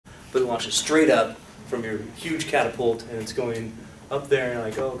but it launches straight up from your huge catapult, and it's going up there, and you're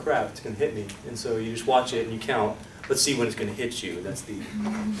like, oh crap, it's going to hit me. And so you just watch it and you count. Let's see when it's going to hit you. That's the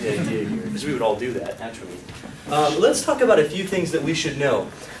idea here, because we would all do that, naturally. Let's talk about a few things that we should know.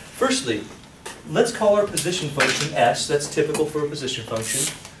 Firstly, let's call our position function s. That's typical for a position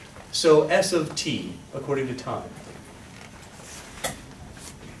function. So s of t, according to time.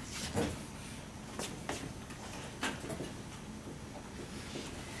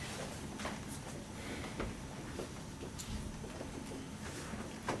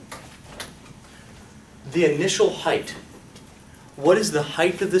 The initial height. What is the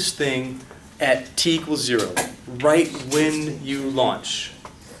height of this thing at t equals 0, right when you launch?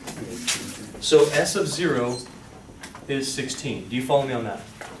 So s of 0 is 16. Do you follow me on that?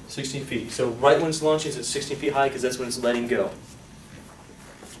 16 feet. So right when it's launching, it's 16 feet high because that's when it's letting go.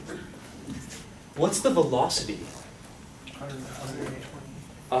 What's the velocity? 120.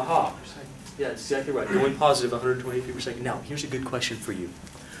 Aha. Yeah, that's exactly right. Going positive 120 feet per second. Now, here's a good question for you.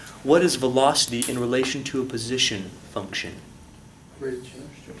 What is velocity in relation to a position function?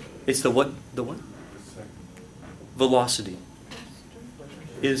 It's the what? The what? Velocity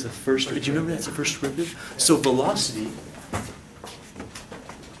is the first. Do you remember that's the first derivative? So velocity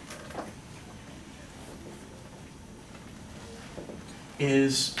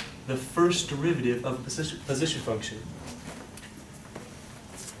is the first derivative of a position function.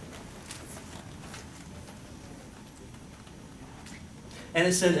 And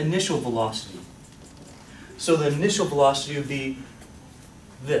it's an initial velocity. So the initial velocity would be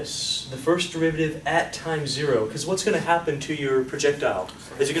this, the first derivative at time 0. Because what's going to happen to your projectile?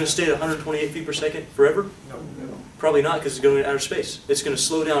 Is it going to stay at 128 feet per second forever? No. Probably not, because it's going into outer space. It's going to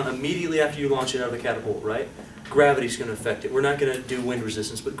slow down immediately after you launch it out of the catapult, right? Gravity's going to affect it. We're not going to do wind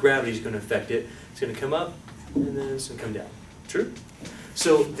resistance, but gravity's going to affect it. It's going to come up, and then it's going to come down. True?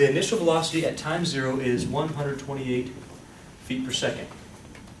 So the initial velocity at time 0 is 128 feet per second.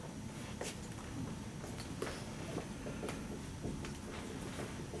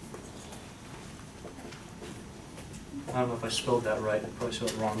 I don't know if I spelled that right. I probably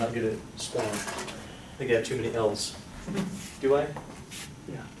spelled it wrong. I'm not good at spelling. I think I have too many L's. Do I?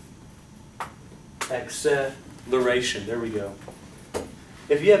 Yeah. Acceleration. There we go.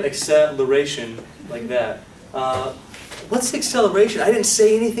 If you have acceleration like that, what's acceleration? I didn't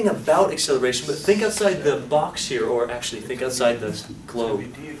say anything about acceleration, but think outside the box here, or actually think outside the globe.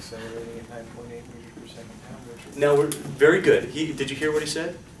 It's deaccelerating at 9.8 meters per second. Now, we're very good. Did you hear what he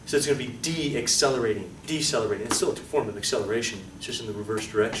said? So it's going to be decelerating. It's still a form of acceleration, it's just in the reverse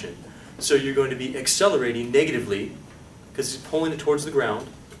direction. So you're going to be accelerating negatively, because he's pulling it towards the ground.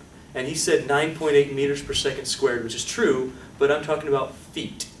 And he said 9.8 meters per second squared, which is true, but I'm talking about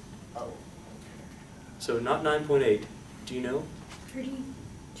feet. Oh. So not 9.8. Do you know?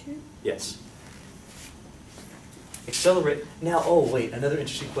 32? Yes. Accelerate. Now, oh wait, another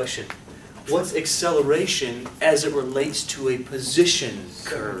interesting question. What's acceleration as it relates to a position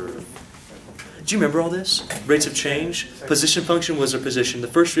curve? Do you remember all this? Rates of change? Position function was a position. The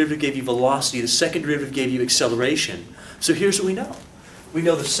first derivative gave you velocity. The second derivative gave you acceleration. So here's what we know. We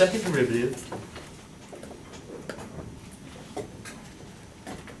know the second derivative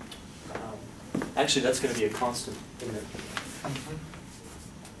actually that's going to be a constant, isn't it?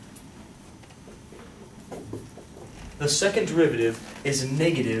 The second derivative is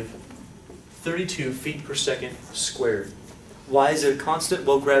negative 32 feet per second squared. Why is it a constant?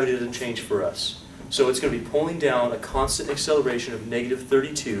 Well, gravity doesn't change for us. So it's going to be pulling down a constant acceleration of negative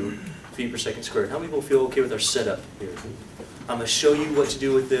 32 feet per second squared. How many people feel okay with our setup here? I'm going to show you what to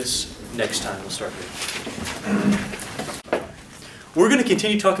do with this next time. We'll start here. We're going to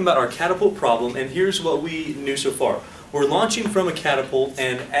continue talking about our catapult problem, and here's what we knew so far. We're launching from a catapult,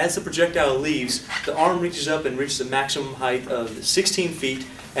 and as the projectile leaves, the arm reaches up and reaches the maximum height of 16 feet,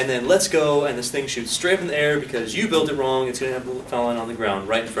 and then lets go, and this thing shoots straight up in the air because you built it wrong. It's going to have fallen on the ground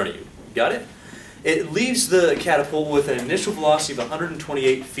right in front of you. Got it? It leaves the catapult with an initial velocity of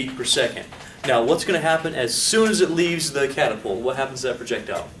 128 feet per second. Now, what's going to happen as soon as it leaves the catapult? What happens to that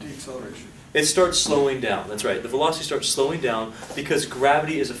projectile? Deacceleration. It starts slowing down. That's right. The velocity starts slowing down because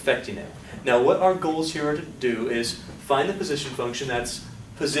gravity is affecting it. Now, what our goals here are to do is find the position function, that's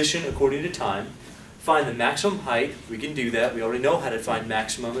position according to time. Find the maximum height. We can do that. We already know how to find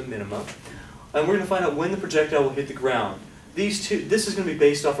maximum and minimum. And we're going to find out when the projectile will hit the ground. This is going to be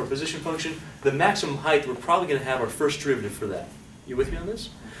based off our position function. The maximum height, we're probably going to have our first derivative for that. You with me on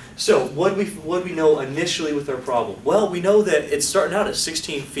this? So, what do we know initially with our problem? Well, we know that it's starting out at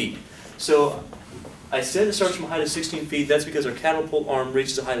 16 feet. So, I said it starts from a height of 16 feet. That's because our catapult arm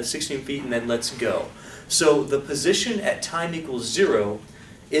reaches a height of 16 feet and then lets go. So, the position at time equals 0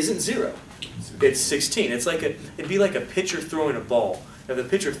 isn't 0. It's 16. It'd be like a pitcher throwing a ball. If the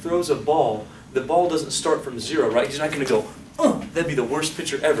pitcher throws a ball, the ball doesn't start from 0, right? He's not going to go, that'd be the worst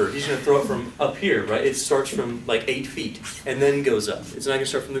pitcher ever. He's going to throw it from up here, right? It starts from like 8 feet and then goes up. It's not going to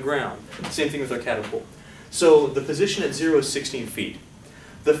start from the ground. Same thing with our catapult. So the position at 0 is 16 feet.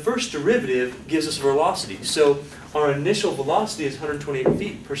 The first derivative gives us velocity. So our initial velocity is 128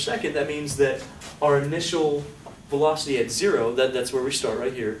 feet per second. That means that our initial velocity at 0, that's where we start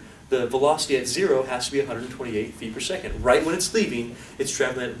right here. The velocity at 0 has to be 128 feet per second. Right when it's leaving, it's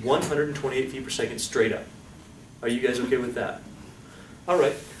traveling at 128 feet per second straight up. Are you guys okay with that? All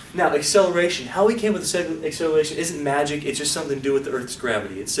right. Now, acceleration. How we came with the acceleration isn't magic. It's just something to do with the Earth's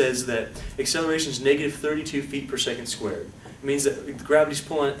gravity. It says that acceleration is negative 32 feet per second squared. It means that gravity's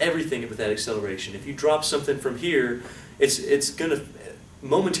pulling on everything with that acceleration. If you drop something from here, it's going to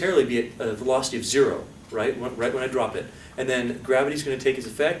momentarily be at a velocity of 0, right when I drop it. And then gravity's going to take its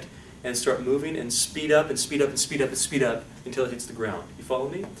effect and start moving and speed up and speed up and speed up and speed up until it hits the ground. You follow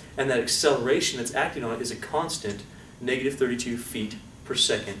me? And that acceleration that's acting on it is a constant negative 32 feet per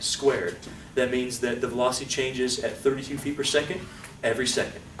second squared. That means that the velocity changes at 32 feet per second every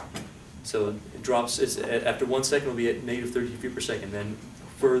second. So it drops, after 1 second it'll be at negative 32 feet per second, then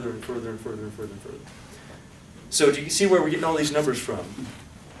further and further and further and further and further. So do you see where we're getting all these numbers from?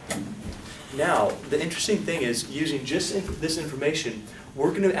 Now, the interesting thing is, using just this information,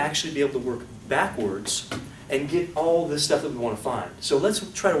 we're going to actually be able to work backwards and get all this stuff that we want to find. So let's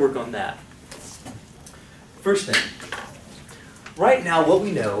try to work on that. First thing, right now what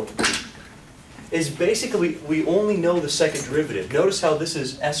we know is basically we only know the second derivative. Notice how this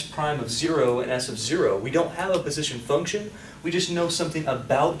is s prime of 0 and s of 0. We don't have a position function. We just know something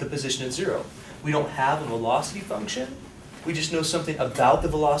about the position at 0. We don't have a velocity function. We just know something about the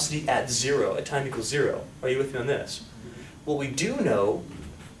velocity at 0, at time equals 0. Are you with me on this? What we do know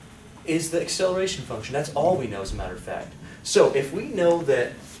is the acceleration function. That's all we know, as a matter of fact. So if we know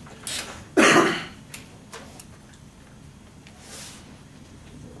that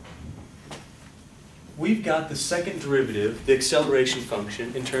we've got the second derivative, the acceleration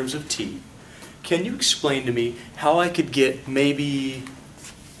function, in terms of t, can you explain to me how I could get maybe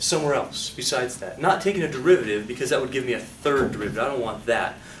somewhere else besides that? Not taking a derivative, because that would give me a third derivative. I don't want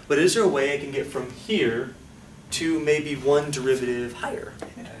that. But is there a way I can get from here to maybe one derivative higher?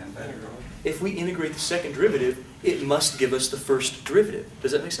 If we integrate the second derivative, it must give us the first derivative.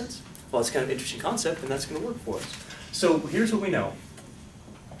 Does that make sense? Well, it's kind of an interesting concept, and that's going to work for us. So here's what we know.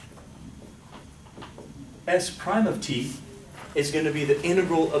 S prime of t is going to be the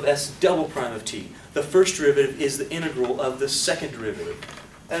integral of s double prime of t. The first derivative is the integral of the second derivative.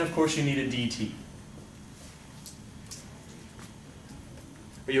 And of course you need a dt.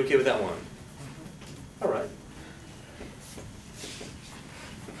 Are you okay with that one? All right.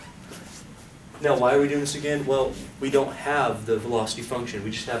 Now, why are we doing this again? Well, we don't have the velocity function.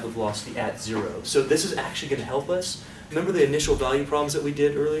 We just have the velocity at 0. So this is actually going to help us. Remember the initial value problems that we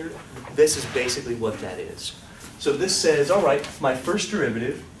did earlier? This is basically what that is. So this says, all right, my first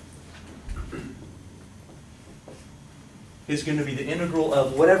derivative is going to be the integral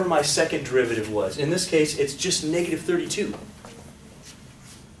of whatever my second derivative was. In this case, it's just negative 32.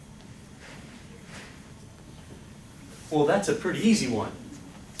 Well, that's a pretty easy one.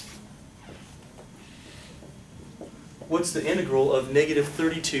 What's the integral of negative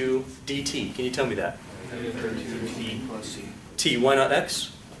 32 dt? Can you tell me that? Negative 32 t plus c. T, why not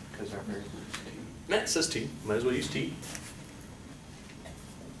x? Because our variable is t. Nah, it says t. Might as well use t.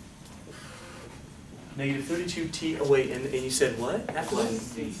 Negative 32t, oh wait, and you said what after that?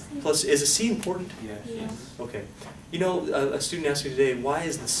 C. Plus, is a c important? Yes. Okay. You know, a student asked me today, why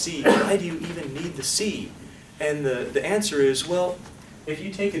is the c, why do you even need the c? And the answer is, well, if you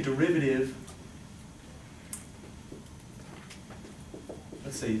take a derivative,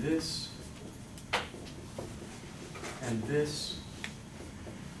 let's say this, and this,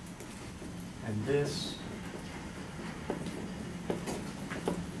 and this,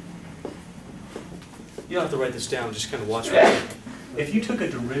 you don't have to write this down, just kind of watch what if you took a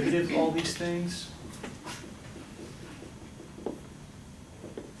derivative of all these things,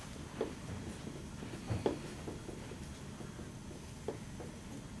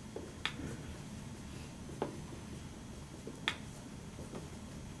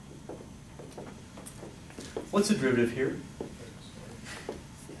 what's the derivative here?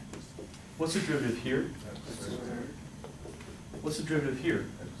 What's the derivative here? What's the derivative here?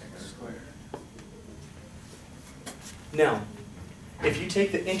 X squared. Now, if you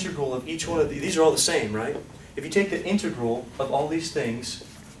take the integral of each one of these are all the same, right? If you take the integral of all these things,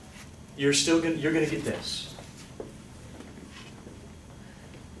 you're going to get this.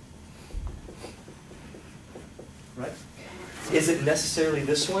 right? Is it necessarily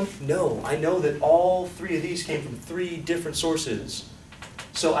this one? No, I know that all three of these came from three different sources.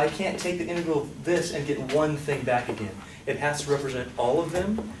 So I can't take the integral of this and get one thing back again. It has to represent all of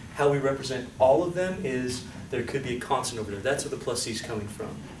them. How we represent all of them is there could be a constant over there. That's where the plus c is coming from.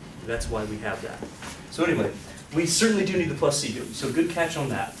 That's why we have that. So anyway, we certainly do need the plus c, so good catch on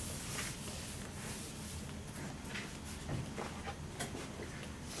that.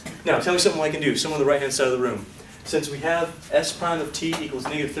 Now, tell me something I can do, someone on the right-hand side of the room. Since we have s prime of t equals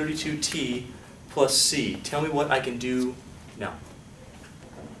negative 32t plus c, tell me what I can do now.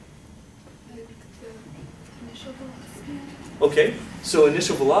 Like the initial velocity. Okay, so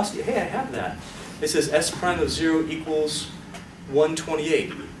initial velocity, hey, I have that. It says s prime of 0 equals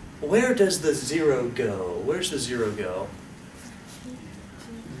 128. Where does the 0 go? Where's the 0 go?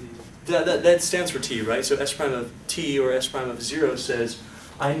 That stands for t, right? So s prime of t or s prime of 0 says,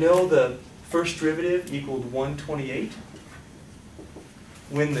 I know the first derivative equaled 128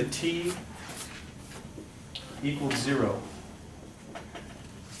 when the t equals 0.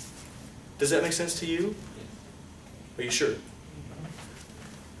 Does that make sense to you? Are you sure?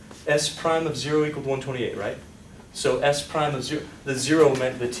 S prime of 0 equaled 128, right? So S prime of 0, the 0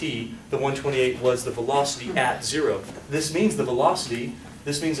 meant the t, the 128 was the velocity at 0. This means the velocity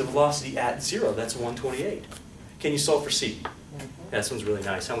at 0, that's 128. Can you solve for c? That one's really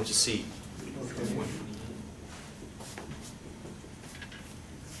nice. How much is c?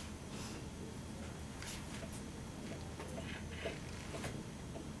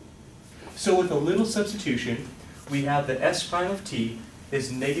 So with a little substitution, we have that s prime of t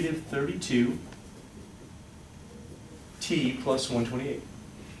is negative 32 t plus 128.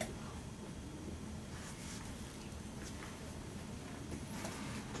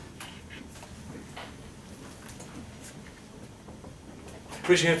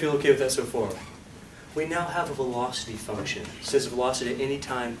 Raise your hand if you're okay with that so far. We now have a velocity function. It says velocity at any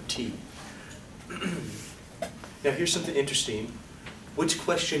time t. Now here's something interesting. Which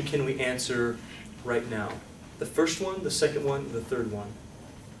question can we answer right now? The first one, the second one, the third one?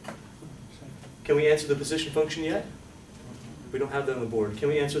 Can we answer the position function yet? We don't have that on the board. Can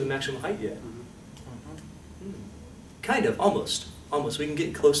we answer the maximum height yet? Kind of, almost. Almost. We can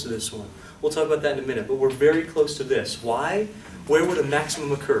get close to this one. We'll talk about that in a minute, but we're very close to this. Why? Where would a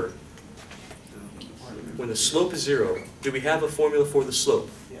maximum occur? When the slope is 0. Do we have a formula for the slope?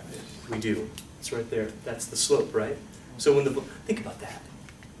 We do. It's right there. That's the slope, right? So when the, think about that.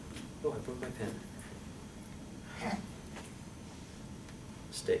 Oh, I broke my pen.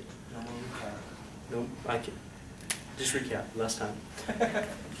 Stay. No, I can. Just recap, last time.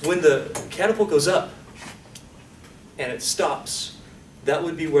 When the catapult goes up and it stops, that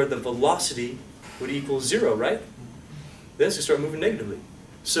would be where the velocity would equal 0, right? Then it's going to start moving negatively.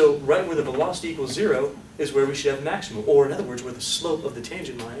 So right where the velocity equals 0 is where we should have maximum, or in other words, where the slope of the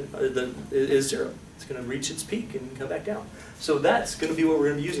tangent line is 0. It's going to reach its peak and come back down. So that's going to be what we're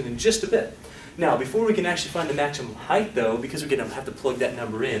going to be using in just a bit. Now, before we can actually find the maximum height, though, because we're going to have to plug that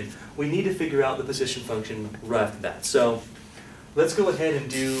number in, we need to figure out the position function right off the bat. So let's go ahead and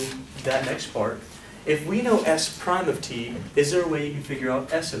do that next part. If we know s prime of t, is there a way you can figure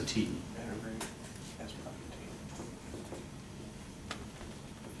out s of t?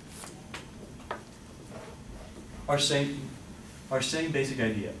 Our same basic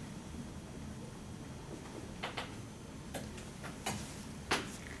idea.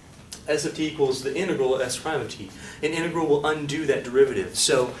 S of t equals the integral of s prime of t. An integral will undo that derivative.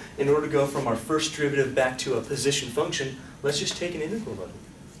 So in order to go from our first derivative back to a position function, let's just take an integral of it.